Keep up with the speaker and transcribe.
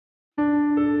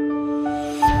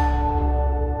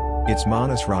It's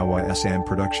Manas RAWA Assam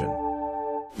production.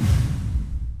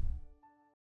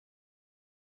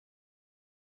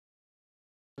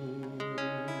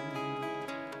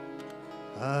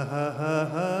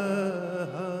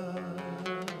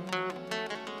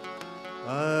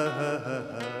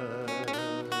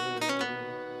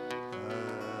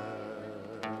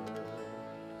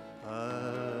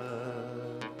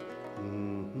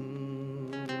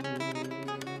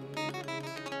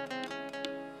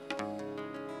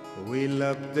 We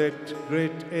love that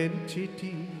great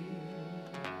entity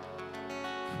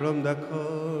from the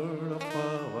core of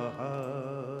our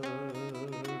heart.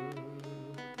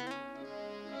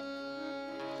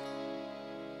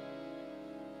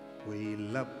 We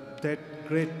love that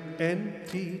great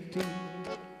entity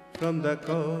from the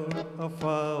core of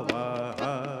our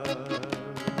heart.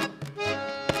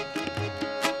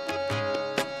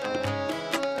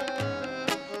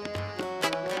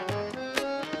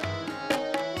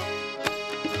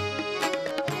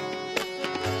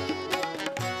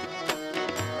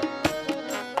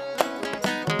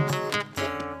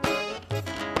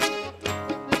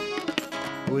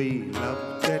 We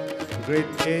love that great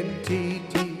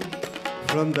entity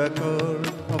from the core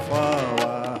of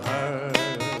our heart.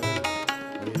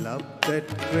 We love that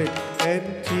great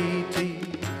entity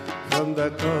from the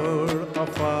core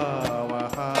of our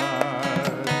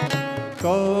heart.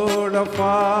 Core of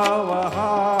our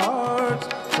hearts,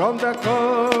 from the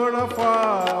core of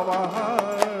our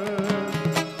heart.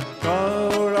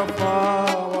 Core of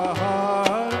our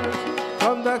hearts,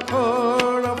 from the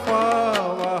core of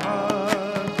our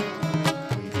heart.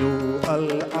 We do all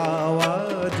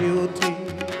our duty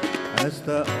as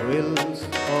the wheels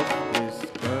of His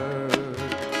skirt.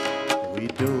 We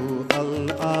do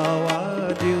all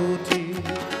our duty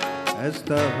as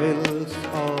the wheels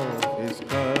of His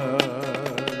skirt.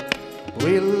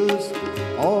 Wheels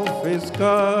of His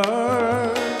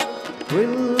skirt,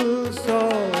 wheels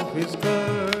of His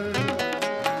skirt.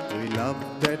 We love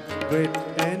that great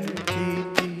entity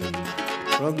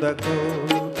from the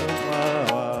core of our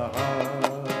heart.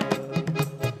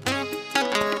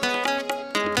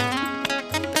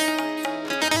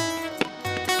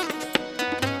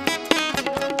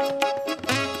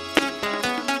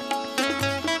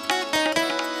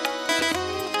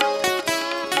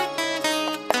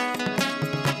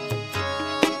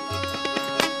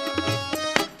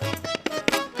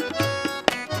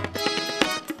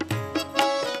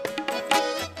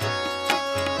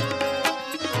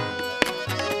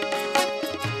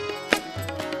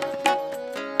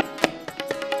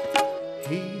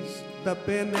 He's the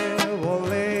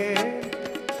benevolent,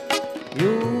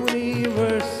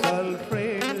 universal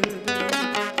friend.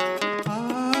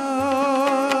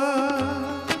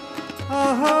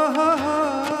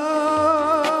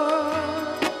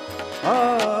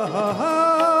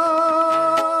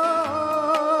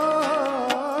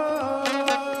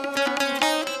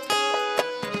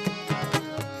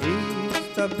 He's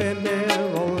the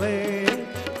benevolent,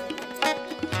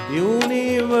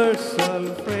 universal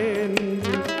friend.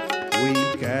 We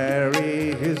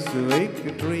carry His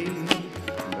victory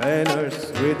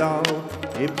banners without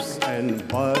ifs and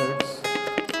buts,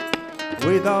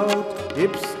 without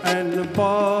ifs and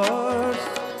buts,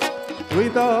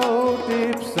 without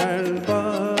ifs and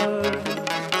buts.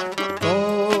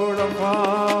 Core of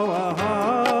our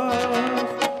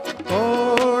heart,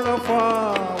 core of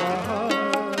our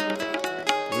heart.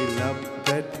 We love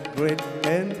that great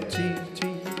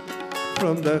entity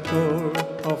from the core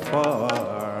of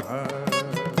our heart.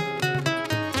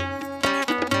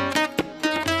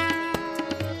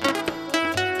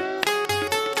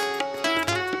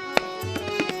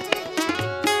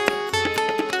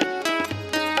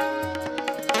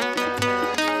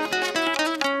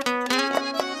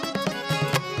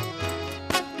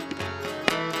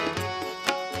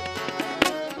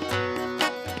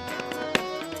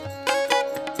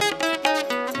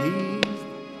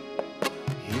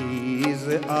 He's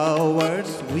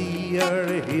ours, we are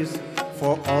His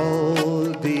for all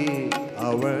the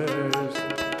hours.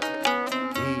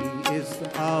 He is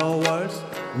ours,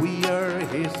 we are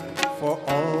His for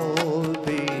all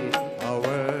the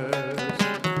hours.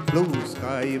 Blue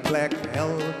sky, black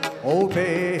hell,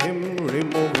 obey Him,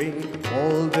 removing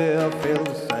all the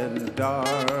filth and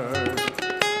dark.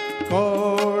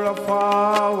 Core of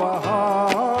our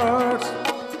hearts,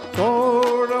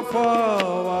 core of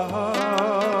our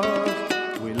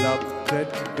hearts. We love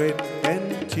that great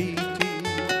entity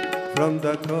from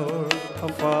the core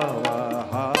of our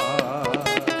heart.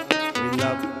 We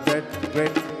love that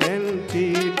great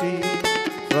entity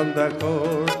from the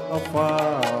core of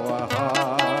our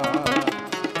heart.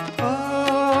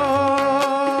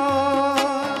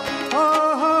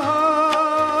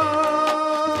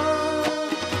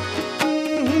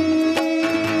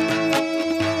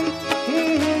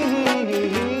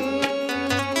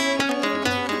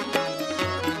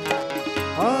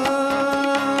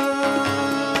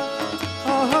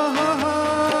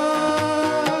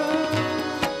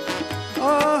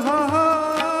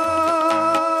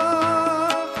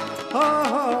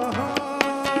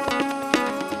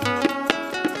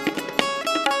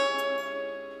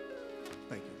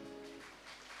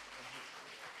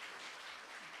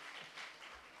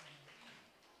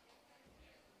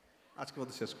 আজকের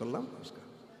মতো শেষ করলাম।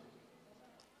 নমস্কার।